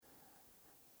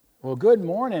Well, good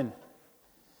morning.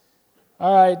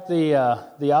 All right,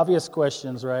 the obvious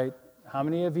questions, right? How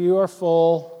many of you are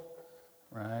full,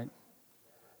 right?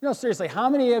 No, seriously, how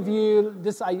many of you,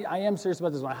 I am serious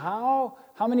about this one, how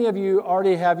many of you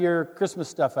already have your Christmas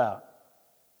stuff out?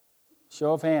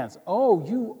 Show of hands. Oh,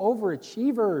 you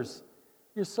overachievers.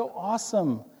 You're so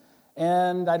awesome.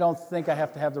 And I don't think I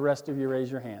have to have the rest of you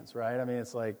raise your hands, right? I mean,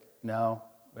 it's like, no,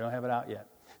 we don't have it out yet.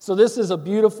 So this is a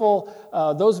beautiful,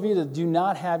 those of you that do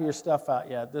not have your stuff out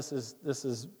yet, this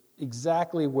is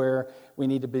exactly where we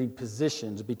need to be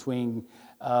positioned between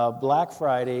Black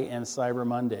Friday and Cyber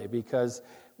Monday, because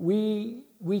we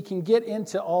can get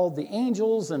into all the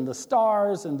angels and the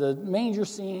stars and the manger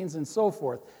scenes and so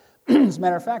forth. As a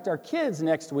matter of fact, our kids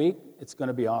next week, it's going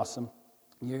to be awesome.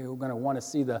 You're going to want to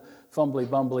see the fumbly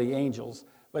bumbly angels.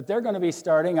 But they're going to be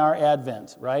starting our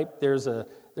Advent, right? There's a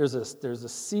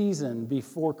season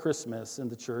before Christmas in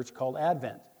the church called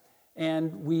Advent.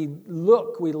 And we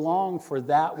long for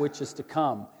that which is to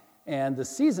come. And the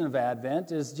season of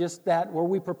Advent is just that where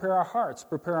we prepare our hearts,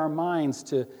 prepare our minds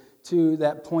to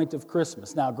that point of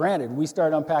Christmas. Now, granted, we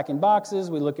start unpacking boxes,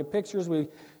 we look at pictures, we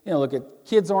look at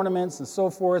kids' ornaments and so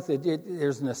forth.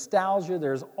 There's nostalgia,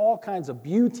 there's all kinds of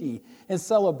beauty and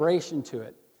celebration to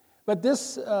it. But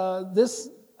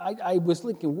I was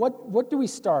thinking, what do we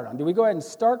start on? Do we go ahead and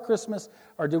start Christmas,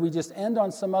 or do we just end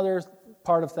on some other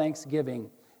part of Thanksgiving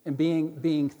and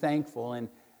being thankful? And,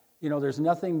 there's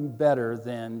nothing better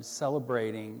than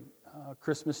celebrating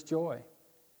Christmas joy.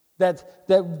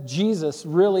 That Jesus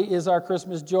really is our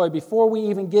Christmas joy. Before we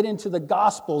even get into the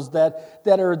Gospels that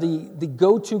are the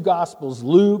go-to Gospels,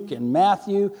 Luke and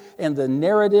Matthew, and the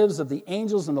narratives of the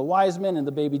angels and the wise men and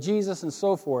the baby Jesus and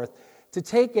so forth, to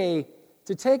take a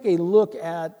look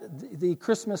at the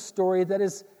Christmas story that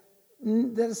is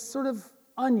sort of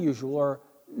unusual or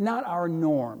not our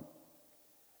norm.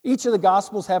 Each of the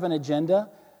Gospels have an agenda.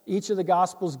 Each of the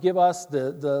Gospels give us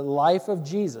the life of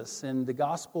Jesus, and the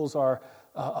Gospels are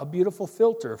a beautiful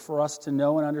filter for us to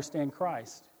know and understand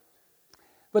Christ.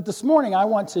 But this morning, I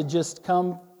want to just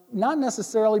come, not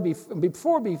necessarily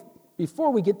before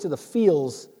we get to the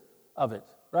feels of it,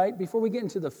 right? Before we get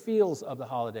into the feels of the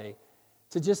holiday,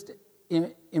 to just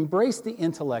embrace the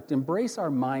intellect, embrace our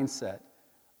mindset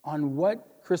on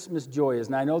what Christmas joy is.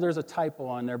 Now, I know there's a typo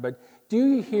on there, but do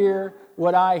you hear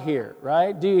what I hear,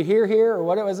 right? Do you hear here? Or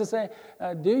what does it say?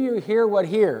 Do you hear what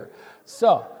hear?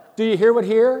 So, do you hear what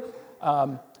hear?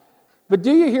 But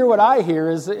do you hear what I hear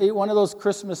is one of those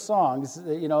Christmas songs.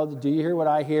 Do you hear what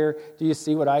I hear? Do you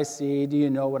see what I see? Do you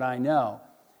know what I know?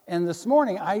 And this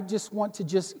morning, I just want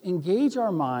to engage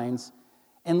our minds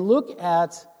and look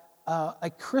at a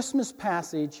Christmas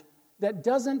passage that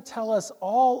doesn't tell us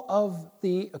all of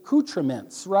the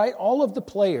accoutrements, right? All of the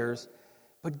players,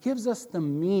 but gives us the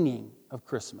meaning of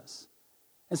Christmas.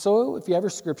 And so if you have your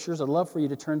scriptures, I'd love for you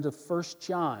to turn to 1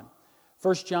 John.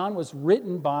 1 John was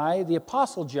written by the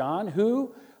Apostle John,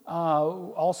 who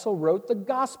also wrote the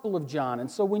Gospel of John.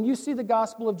 And so when you see the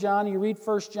Gospel of John, you read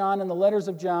 1 John and the letters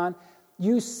of John,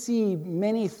 you see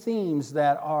many themes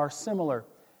that are similar.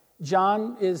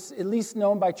 John is at least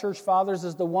known by church fathers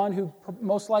as the one who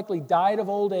most likely died of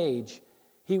old age.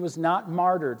 He was not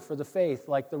martyred for the faith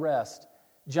like the rest.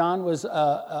 John was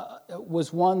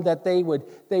one that they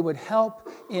would help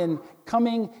in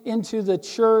coming into the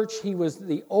church. He was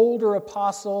the older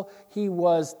apostle. He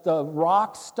was the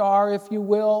rock star, if you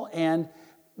will. And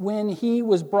when he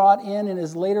was brought in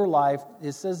his later life,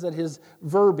 it says that his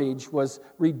verbiage was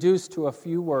reduced to a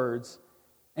few words.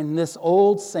 And this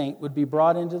old saint would be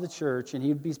brought into the church, and he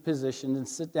would be positioned and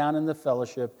sit down in the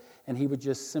fellowship, and he would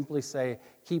just simply say,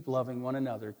 keep loving one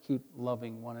another, keep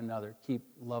loving one another, keep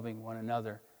loving one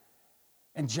another.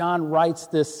 And John writes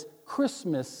this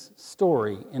Christmas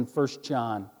story in 1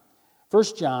 John. 1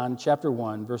 John chapter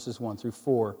 1, verses 1 through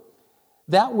 4.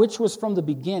 That which was from the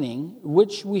beginning,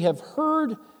 which we have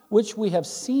heard, which we have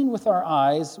seen with our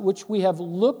eyes, which we have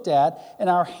looked at, and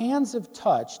our hands have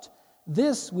touched,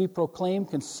 this we proclaim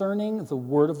concerning the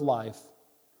word of life.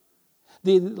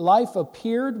 The life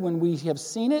appeared when we have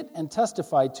seen it and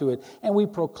testified to it, and we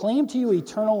proclaim to you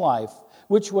eternal life,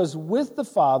 which was with the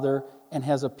Father and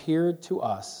has appeared to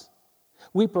us.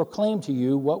 We proclaim to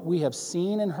you what we have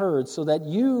seen and heard, so that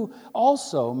you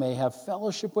also may have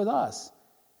fellowship with us.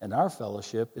 And our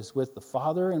fellowship is with the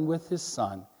Father and with His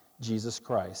Son, Jesus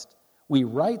Christ. We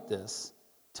write this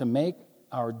to make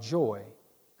our joy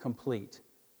complete.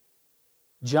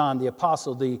 John the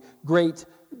apostle, the great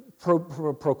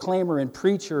proclaimer and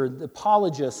preacher, the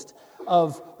apologist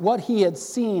of what he had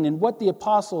seen and what the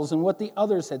apostles and what the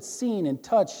others had seen and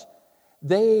touched,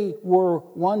 they were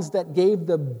ones that gave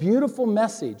the beautiful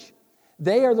message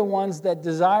They are the ones that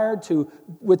desire to,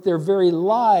 with their very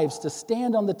lives, to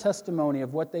stand on the testimony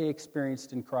of what they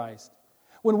experienced in Christ.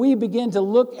 When we begin to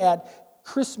look at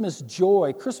Christmas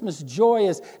joy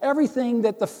is everything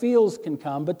that the feels can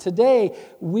come. But today,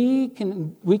 we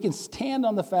can stand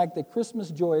on the fact that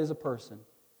Christmas joy is a person.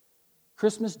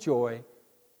 Christmas joy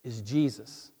is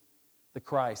Jesus, the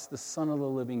Christ, the Son of the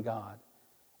living God.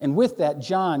 And with that,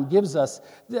 John gives us,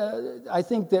 I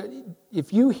think that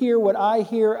if you hear what I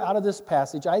hear out of this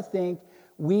passage, I think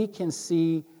we can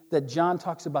see that John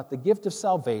talks about the gift of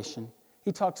salvation.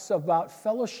 He talks about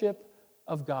fellowship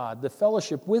of God, the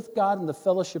fellowship with God and the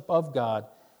fellowship of God.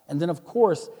 And then, of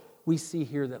course, we see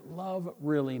here that love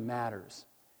really matters.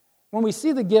 When we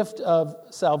see the gift of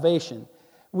salvation,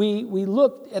 we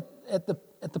look at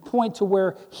the point to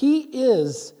where he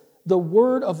is the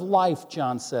word of life,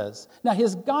 John says. Now,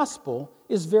 his gospel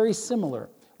is very similar.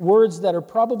 Words that are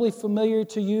probably familiar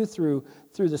to you through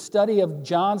the study of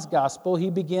John's gospel.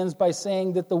 He begins by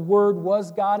saying that the Word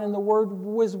was God and the Word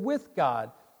was with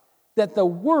God. That the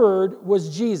Word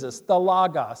was Jesus, the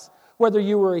Logos. Whether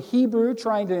you were a Hebrew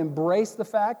trying to embrace the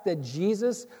fact that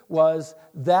Jesus was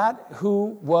that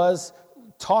who was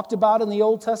talked about in the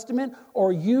Old Testament,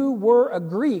 or you were a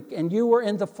Greek and you were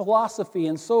into philosophy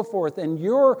and so forth, and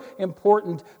your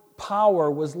important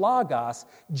power was Logos,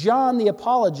 John the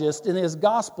apologist in his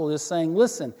gospel is saying,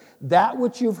 listen, that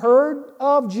which you've heard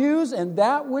of Jews and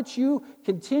that which you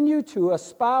continue to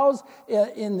espouse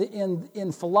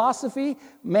in philosophy,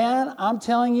 man, I'm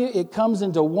telling you, it comes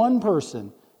into one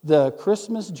person, the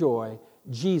Christmas joy,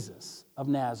 Jesus of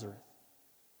Nazareth.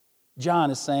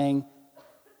 John is saying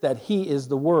that he is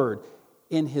the Word.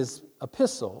 In his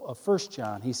epistle of 1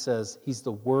 John, he says he's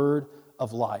the Word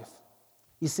of life.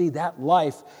 You see, that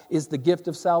life is the gift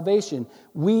of salvation.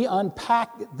 We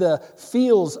unpack the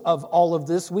feels of all of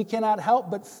this. We cannot help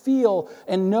but feel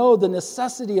and know the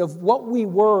necessity of what we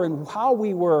were and how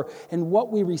we were and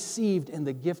what we received in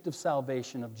the gift of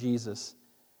salvation of Jesus.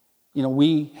 You know,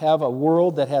 we have a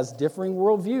world that has differing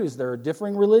worldviews. There are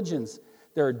differing religions.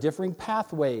 There are differing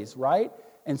pathways, right?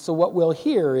 And so what we'll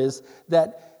hear is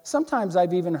that sometimes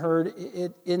I've even heard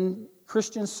it in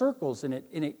Christian circles, and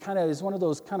it kind of is one of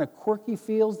those kind of quirky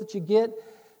feels that you get. And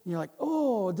you're like,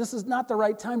 oh, this is not the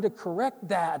right time to correct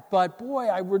that, but boy,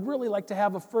 I would really like to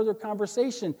have a further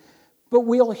conversation. But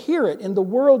we'll hear it in the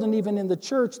world and even in the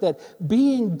church that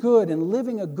being good and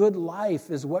living a good life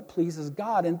is what pleases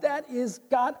God, and that is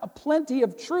got a plenty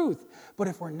of truth. But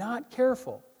if we're not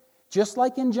careful, just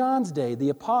like in John's day,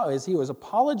 as he was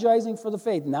apologizing for the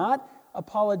faith, not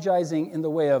apologizing in the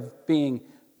way of being,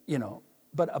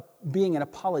 but being an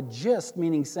apologist,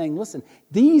 meaning saying, listen,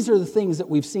 these are the things that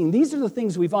we've seen. These are the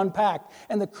things we've unpacked.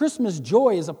 And the Christmas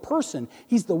joy is a person.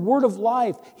 He's the Word of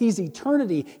life. He's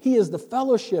eternity. He is the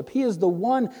fellowship. He is the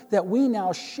one that we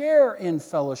now share in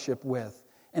fellowship with.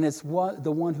 And it's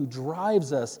the one who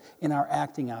drives us in our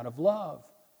acting out of love.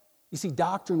 You see,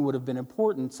 doctrine would have been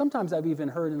important. Sometimes I've even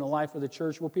heard in the life of the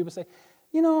church where people say,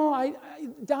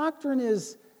 doctrine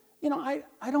is, I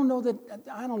don't know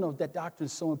if that doctrine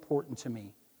is so important to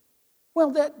me.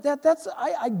 Well,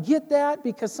 I get that,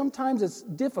 because sometimes it's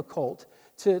difficult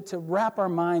to wrap our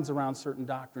minds around certain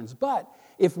doctrines. But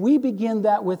if we begin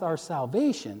that with our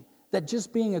salvation, that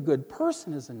just being a good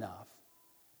person is enough,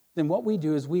 then what we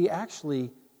do is we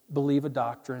actually believe a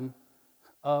doctrine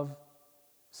of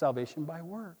salvation by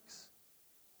works.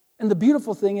 And the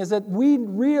beautiful thing is that we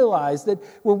realize that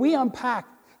when we unpack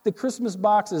the Christmas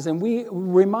boxes and we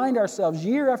remind ourselves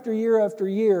year after year after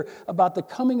year about the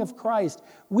coming of Christ,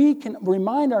 we can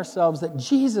remind ourselves that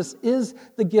Jesus is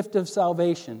the gift of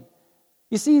salvation.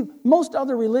 You see, most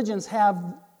other religions have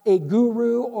a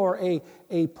guru or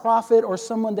a prophet or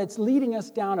someone that's leading us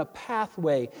down a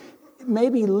pathway,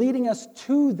 maybe leading us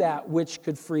to that which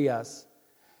could free us.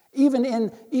 Even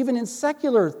in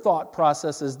secular thought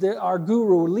processes, our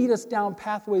guru will lead us down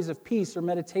pathways of peace or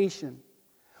meditation.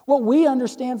 What we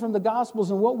understand from the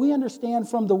Gospels and what we understand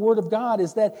from the Word of God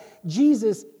is that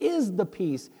Jesus is the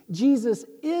peace. Jesus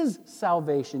is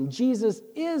salvation. Jesus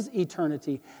is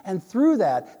eternity. And through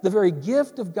that, the very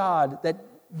gift of God that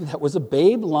was a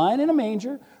babe lying in a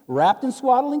manger, wrapped in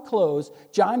swaddling clothes,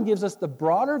 John gives us the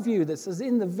broader view that says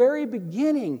in the very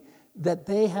beginning that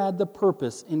they had the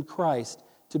purpose in Christ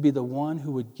to be the one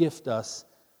who would gift us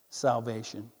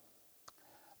salvation.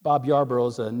 Bob Yarborough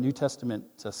is a New Testament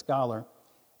scholar,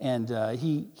 and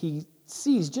he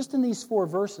sees just in these 4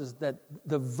 verses that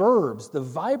the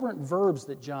vibrant verbs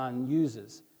that John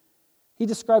uses, he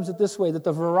describes it this way, that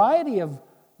the variety of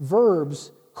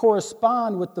verbs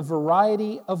correspond with the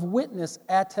variety of witness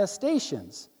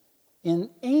attestations in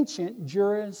ancient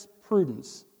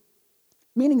jurisprudence.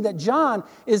 Meaning that John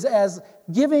is as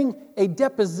giving a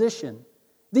deposition.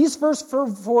 These first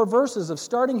four verses of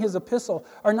starting his epistle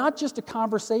are not just a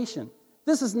conversation.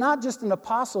 This is not just an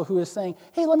apostle who is saying,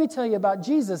 hey, let me tell you about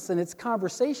Jesus, and it's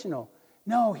conversational.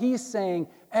 No, he's saying,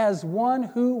 as one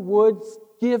who would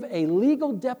give a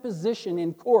legal deposition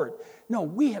in court. No,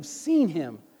 we have seen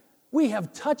him. We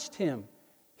have touched him.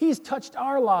 He's touched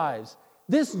our lives.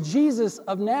 This Jesus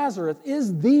of Nazareth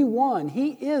is the one.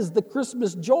 He is the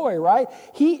Christmas joy, right?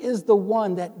 He is the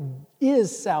one that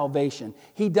is salvation.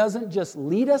 He doesn't just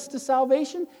lead us to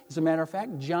salvation. As a matter of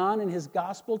fact, John in his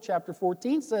gospel, chapter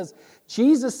 14, says,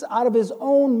 Jesus out of his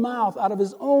own mouth, out of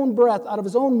his own breath, out of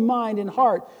his own mind and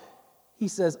heart, he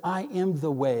says, I am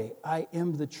the way, I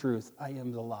am the truth, I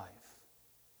am the life.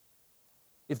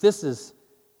 If this is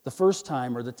the first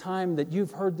time or the time that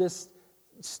you've heard this,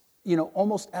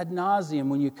 almost ad nauseum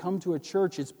when you come to a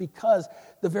church, it's because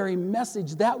the very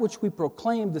message, that which we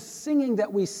proclaim, the singing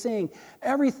that we sing,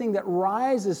 everything that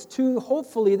rises to,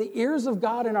 hopefully, the ears of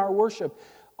God in our worship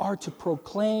are to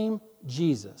proclaim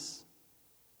Jesus.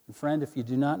 And friend, if you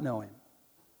do not know him,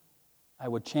 I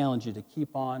would challenge you to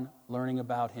keep on learning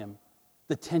about him.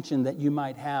 The tension that you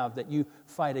might have, that you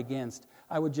fight against,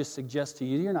 I would just suggest to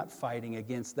you, you're not fighting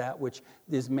against that which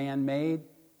is man-made.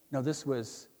 No, this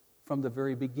was from the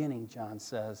very beginning, John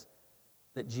says,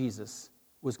 that Jesus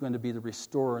was going to be the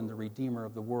restorer and the redeemer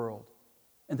of the world,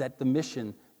 and that the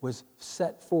mission was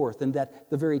set forth, and that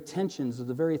the very tensions or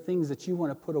the very things that you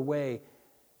want to put away,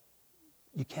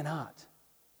 you cannot,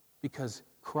 because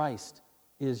Christ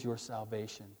is your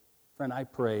salvation. Friend, I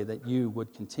pray that you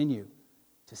would continue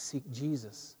to seek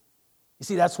Jesus. You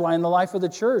see, that's why in the life of the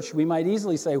church, we might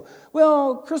easily say,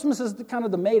 well, Christmas is kind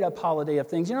of the made-up holiday of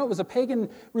things. It was a pagan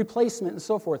replacement and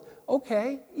so forth.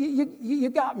 Okay, you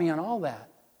got me on all that.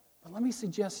 But let me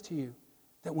suggest to you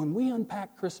that when we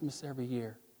unpack Christmas every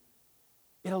year,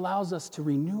 it allows us to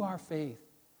renew our faith,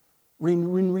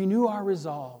 renew our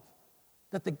resolve,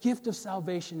 that the gift of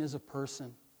salvation is a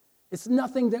person. It's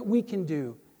nothing that we can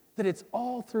do, that it's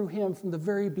all through him from the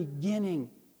very beginning,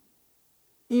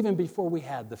 even before we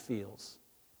had the feels.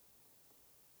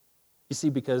 You see,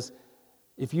 because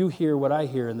if you hear what I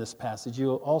hear in this passage,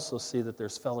 you'll also see that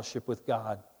there's fellowship with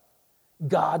God.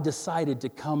 God decided to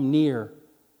come near.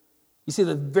 You see,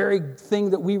 the very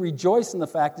thing that we rejoice in the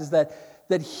fact is that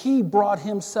he brought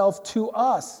himself to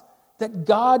us, that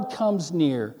God comes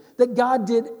near, that God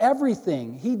did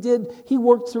everything. He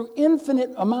worked through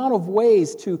infinite amount of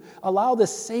ways to allow the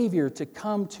Savior to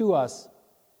come to us.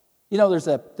 There's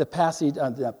the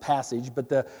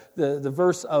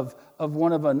verse of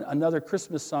one of another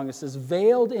Christmas song. It says,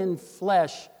 veiled in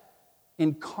flesh,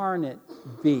 incarnate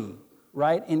be,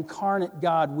 right? Incarnate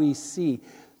God we see.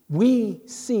 We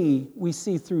see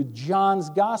through John's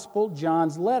gospel,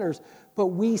 John's letters, but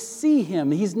we see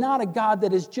him. He's not a God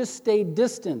that has just stayed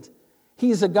distant.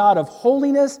 He's a God of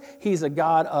holiness. He's a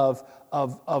God of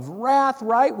wrath,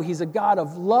 right? He's a God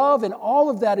of love, and all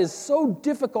of that is so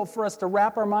difficult for us to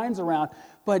wrap our minds around.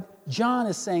 But John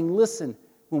is saying, listen,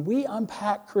 when we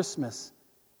unpack Christmas,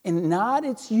 in not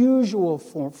its usual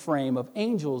frame of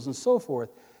angels and so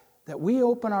forth, that we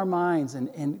open our minds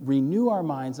and renew our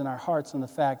minds and our hearts on the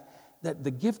fact that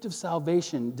the gift of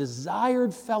salvation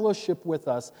desired fellowship with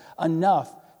us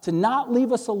enough to not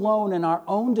leave us alone in our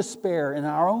own despair, in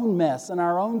our own mess, in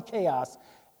our own chaos.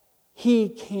 He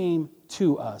came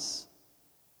to us.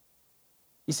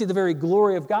 You see, the very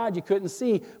glory of God you couldn't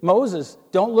see. Moses,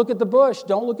 don't look at the bush,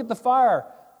 don't look at the fire.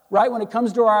 Right? When it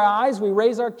comes to our eyes, we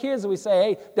raise our kids and we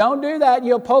say, hey, don't do that,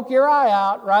 you'll poke your eye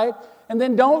out, right? And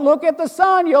then don't look at the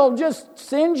sun, you'll just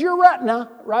singe your retina,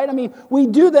 right? We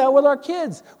do that with our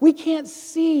kids. We can't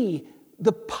see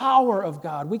the power of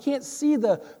God. We can't see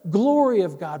the glory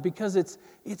of God because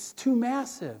it's too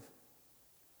massive.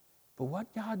 But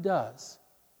what God does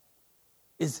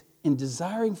is, in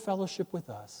desiring fellowship with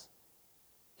us,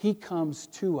 he comes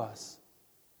to us.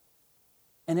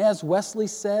 And as Wesley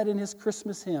said in his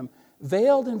Christmas hymn,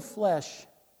 veiled in flesh,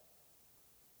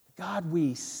 God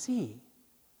we see.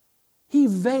 He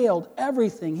veiled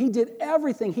everything. He did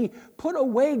everything. He put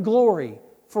away glory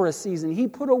for a season. He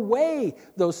put away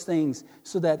those things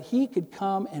so that he could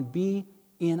come and be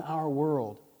in our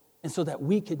world. And so that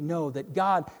we could know that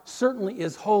God certainly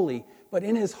is holy, but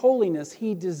in his holiness,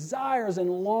 he desires and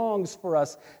longs for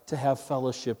us to have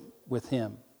fellowship with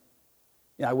him.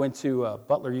 I went to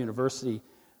Butler University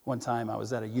one time. I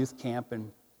was at a youth camp,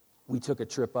 and we took a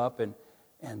trip up, and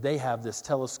they have this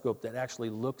telescope that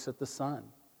actually looks at the sun,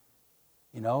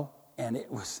 and it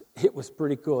was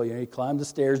pretty cool. You climb the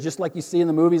stairs, just like you see in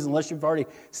the movies, unless you've already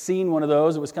seen one of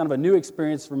those. It was kind of a new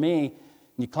experience for me. And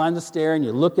you climb the stair, and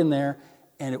you look in there,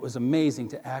 And it was amazing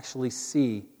to actually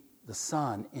see the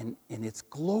sun in its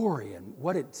glory and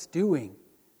what it's doing.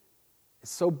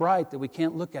 It's so bright that we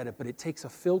can't look at it, but it takes a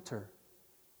filter.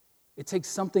 It takes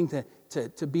something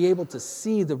to be able to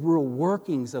see the real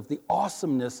workings of the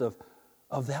awesomeness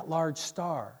of that large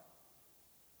star.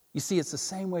 You see, it's the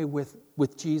same way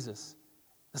with Jesus,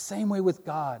 the same way with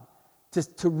God.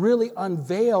 To really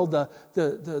unveil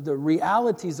the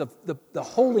realities of the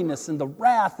holiness and the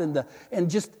wrath and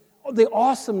just the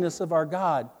awesomeness of our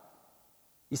God.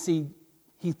 You see,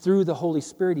 He, through the Holy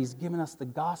Spirit, He's given us the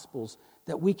Gospels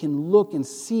that we can look and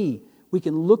see. We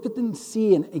can look at them and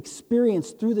see and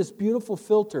experience through this beautiful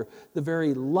filter the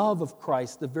very love of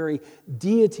Christ, the very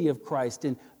deity of Christ,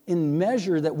 and in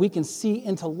measure that we can see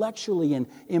intellectually and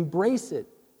embrace it.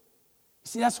 You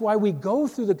see, that's why we go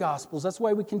through the Gospels. That's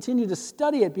why we continue to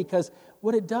study it, because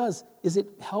what it does is it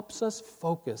helps us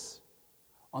focus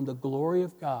on the glory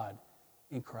of God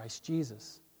in Christ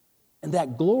Jesus. And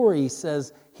that glory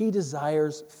says He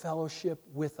desires fellowship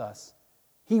with us.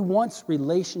 He wants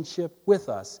relationship with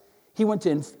us. He went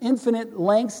to infinite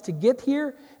lengths to get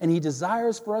here, and He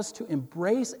desires for us to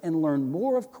embrace and learn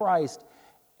more of Christ.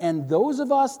 And those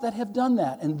of us that have done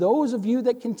that, and those of you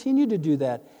that continue to do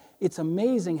that, it's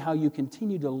amazing how you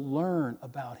continue to learn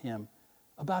about Him,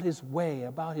 about His way,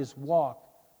 about His walk,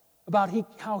 about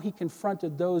how He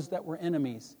confronted those that were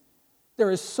enemies. There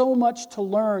is so much to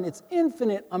learn. It's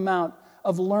infinite amount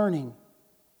of learning.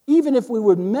 Even if we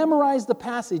would memorize the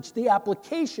passage, the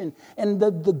application and the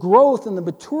growth and the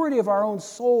maturity of our own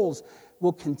souls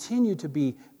will continue to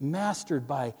be mastered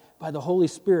by the Holy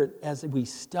Spirit as we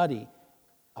study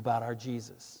about our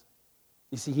Jesus.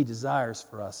 You see, He desires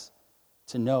for us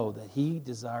to know that He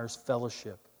desires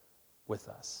fellowship with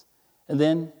us. And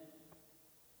then,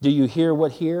 do you hear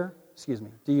what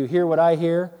I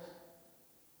hear?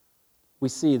 We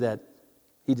see that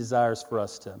He desires for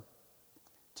us to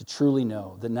truly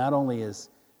know that not only is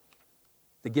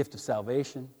the gift of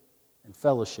salvation and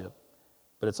fellowship,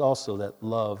 but it's also that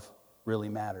love really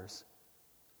matters.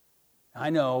 I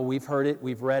know we've heard it,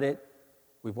 we've read it,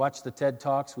 we've watched the TED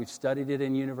Talks, we've studied it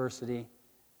in university,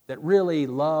 that really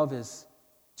love is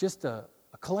just a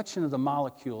collection of the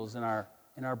molecules in our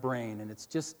brain, and it's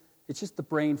just the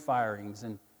brain firings.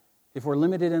 And if we're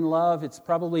limited in love, it's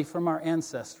probably from our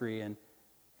ancestry and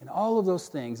all of those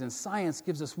things. And science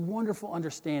gives us wonderful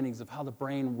understandings of how the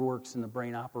brain works and the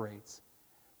brain operates.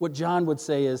 What John would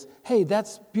say is, hey,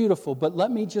 that's beautiful, but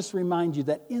let me just remind you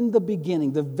that in the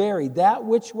beginning, that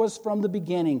which was from the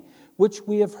beginning, which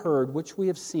we have heard, which we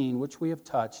have seen, which we have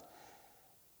touched,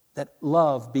 that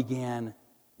love began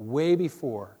way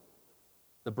before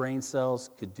the brain cells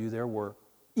could do their work,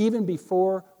 even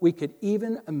before we could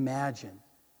even imagine.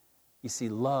 You see,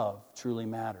 love truly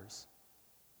matters.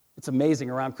 It's amazing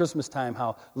around Christmas time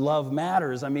how love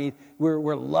matters. I mean,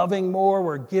 we're loving more,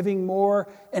 we're giving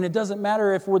more, and it doesn't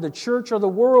matter if we're the church or the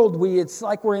world. It's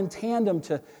like we're in tandem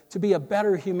to be a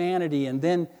better humanity. And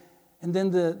then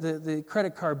the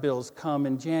credit card bills come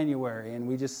in January, and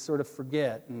we just sort of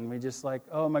forget, and we just like,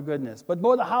 oh my goodness. But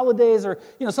boy, the holidays are,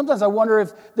 sometimes I wonder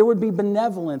if there would be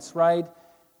benevolence, right,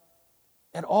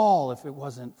 at all if it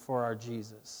wasn't for our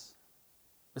Jesus.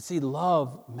 But see,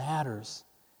 love matters.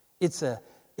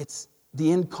 It's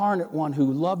the incarnate one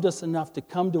who loved us enough to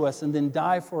come to us and then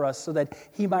die for us so that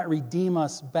He might redeem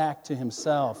us back to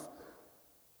Himself.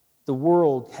 The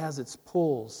world has its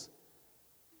pulls,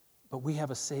 but we have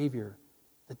a Savior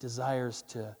that desires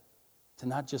to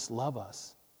not just love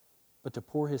us, but to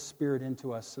pour His Spirit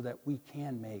into us so that we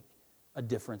can make a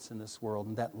difference in this world,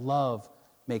 and that love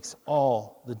makes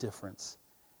all the difference.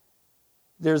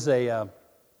 There's a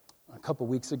couple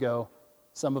weeks ago,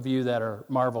 some of you that are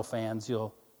Marvel fans,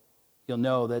 you'll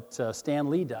know that Stan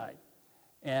Lee died.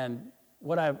 And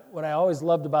what I always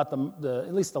loved about the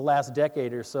at least the last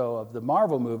decade or so of the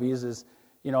Marvel movies is,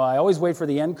 I always wait for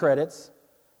the end credits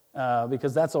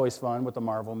because that's always fun with the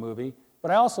Marvel movie.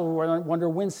 But I also wonder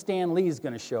when Stan Lee's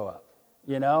going to show up.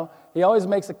 He always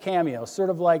makes a cameo, sort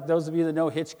of like those of you that know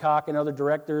Hitchcock and other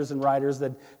directors and writers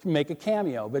that make a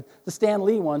cameo. But the Stan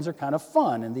Lee ones are kind of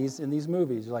fun in these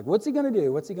movies. You're like, what's he going to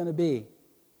do? What's he going to be?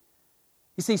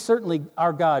 You see, certainly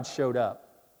our God showed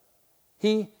up.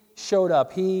 He showed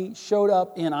up. He showed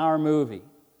up in our movie.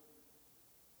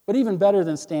 But even better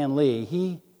than Stan Lee,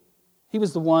 he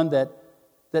was the one that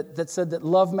said that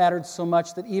love mattered so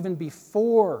much that even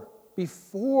before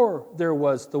there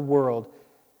was the world,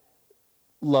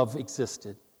 love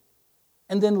existed.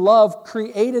 And then love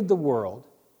created the world.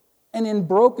 And in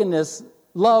brokenness,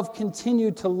 love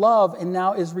continued to love and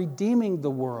now is redeeming the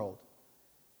world.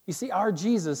 You see, our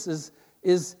Jesus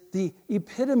is the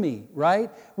epitome, right?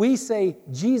 We say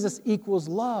Jesus equals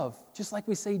love, just like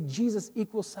we say Jesus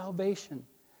equals salvation.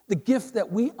 The gift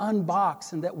that we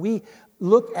unbox and that we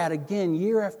look at again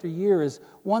year after year is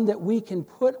one that we can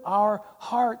put our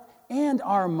heart and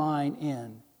our mind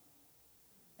in.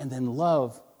 And then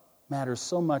love matters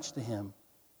so much to him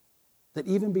that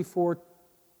even before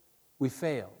we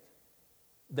failed,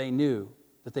 they knew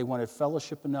that they wanted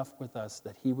fellowship enough with us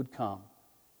that he would come,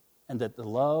 and that the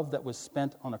love that was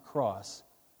spent on a cross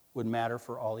would matter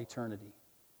for all eternity.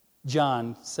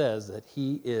 John says that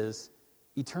he is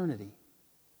eternity.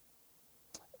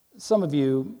 Some of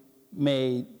you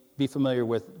may be familiar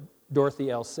with Dorothy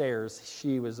L. Sayers.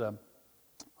 She was a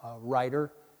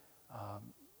writer.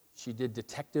 She did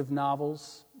detective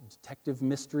novels, detective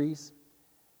mysteries.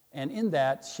 And in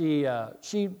that, she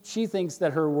thinks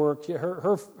that her work,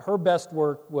 her best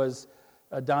work was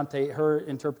Dante, her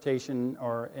interpretation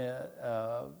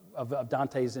of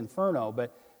Dante's Inferno,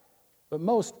 but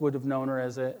most would have known her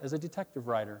as a detective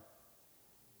writer.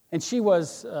 And she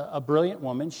was a brilliant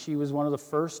woman. She was one of the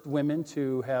first women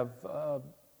to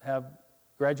have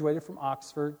graduated from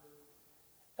Oxford,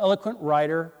 eloquent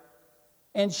writer,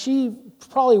 and she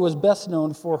probably was best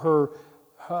known for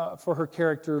her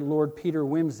character, Lord Peter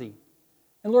Wimsey.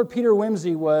 And Lord Peter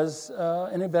Wimsey was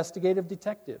an investigative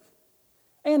detective.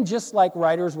 And just like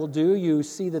writers will do, you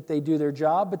see that they do their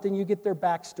job, but then you get their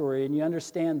backstory and you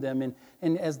understand them.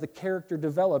 And as the character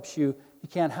develops, you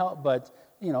can't help but,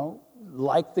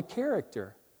 like the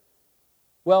character.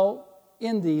 Well,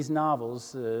 in these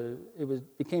novels,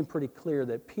 it became pretty clear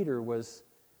that Peter was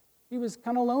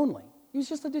kind of lonely. He was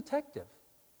just a detective,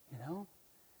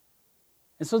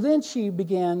 And so then she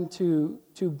began to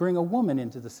bring a woman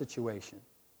into the situation.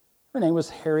 Her name was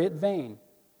Harriet Vane.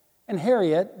 And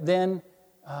Harriet then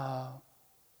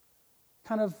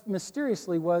kind of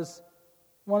mysteriously was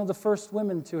one of the first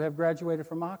women to have graduated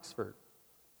from Oxford.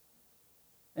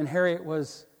 And Harriet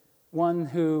was one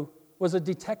who was a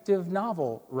detective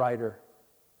novel writer.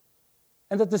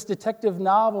 And that this detective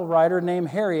novel writer named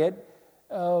Harriet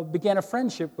began a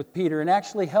friendship with Peter and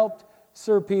actually helped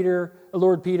Lord Peter,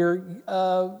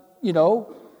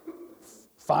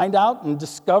 find out and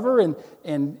discover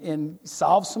and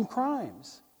solve some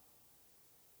crimes.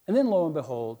 And then, lo and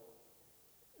behold,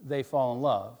 they fall in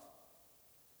love,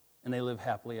 and they live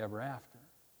happily ever after.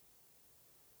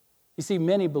 You see,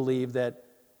 many believe that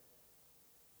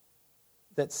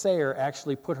Sayer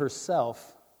actually put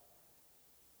herself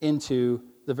into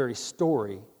the very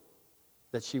story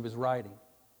that she was writing,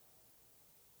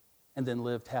 and then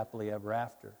lived happily ever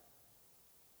after.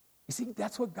 You see,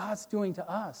 that's what God's doing to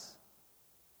us.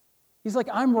 He's like,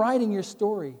 I'm writing your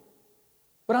story,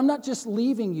 but I'm not just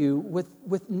leaving you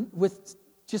with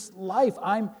just life.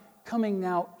 I'm coming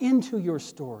now into your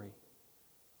story.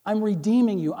 I'm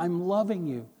redeeming you. I'm loving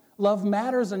you. Love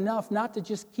matters enough not to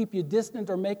just keep you distant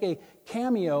or make a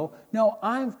cameo. No,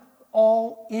 I'm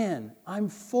all in. I'm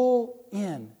full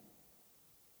in.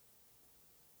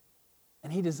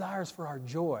 And he desires for our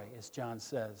joy, as John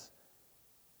says,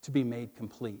 to be made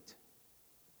complete.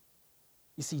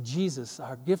 You see, Jesus,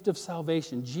 our gift of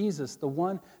salvation, Jesus, the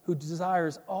one who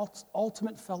desires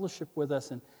ultimate fellowship with us,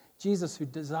 and Jesus who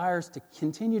desires to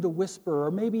continue to whisper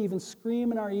or maybe even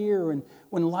scream in our ear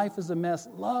when life is a mess.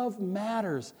 Love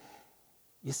matters.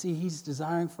 You see, he's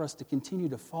desiring for us to continue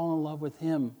to fall in love with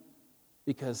him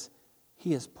because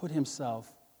he has put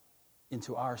himself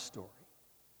into our story.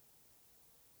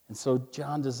 And so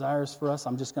John desires for us,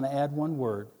 I'm just going to add one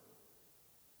word,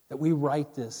 that we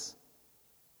write this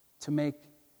to make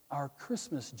our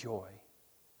Christmas joy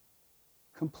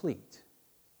complete.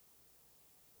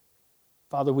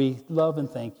 Father, we love and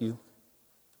thank you.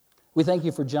 We thank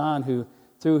you for John, who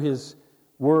through his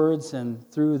words and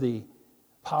through the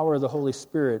power of the Holy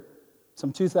Spirit,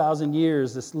 some 2,000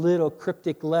 years, this little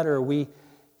cryptic letter, we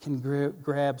can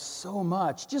grab so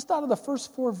much just out of the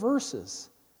first 4 verses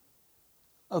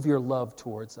of your love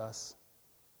towards us.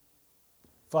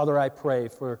 Father, I pray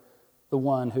for the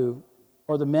one who,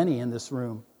 or the many in this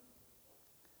room,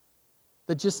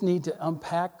 that just need to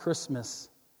unpack Christmas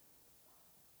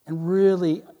and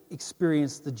really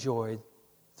experience the joy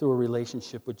through a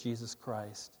relationship with Jesus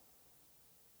Christ.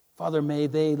 Father, may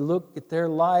they look at their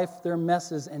life, their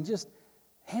messes, and just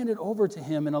hand it over to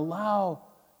him and allow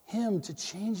him to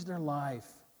change their life.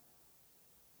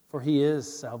 For he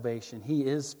is salvation, he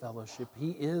is fellowship,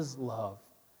 he is love.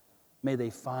 May they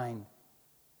find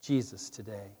Jesus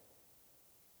today.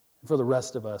 And for the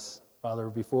rest of us, Father,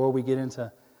 before we get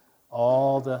into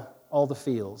all the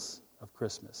feels of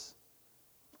Christmas,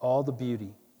 all the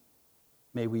beauty,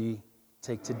 may we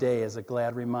take today as a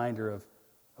glad reminder of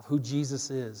of who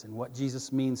Jesus is and what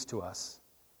Jesus means to us.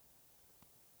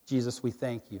 Jesus, we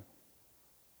thank you.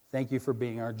 Thank you for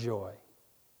being our joy.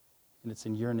 And it's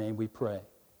in your name we pray.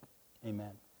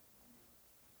 Amen.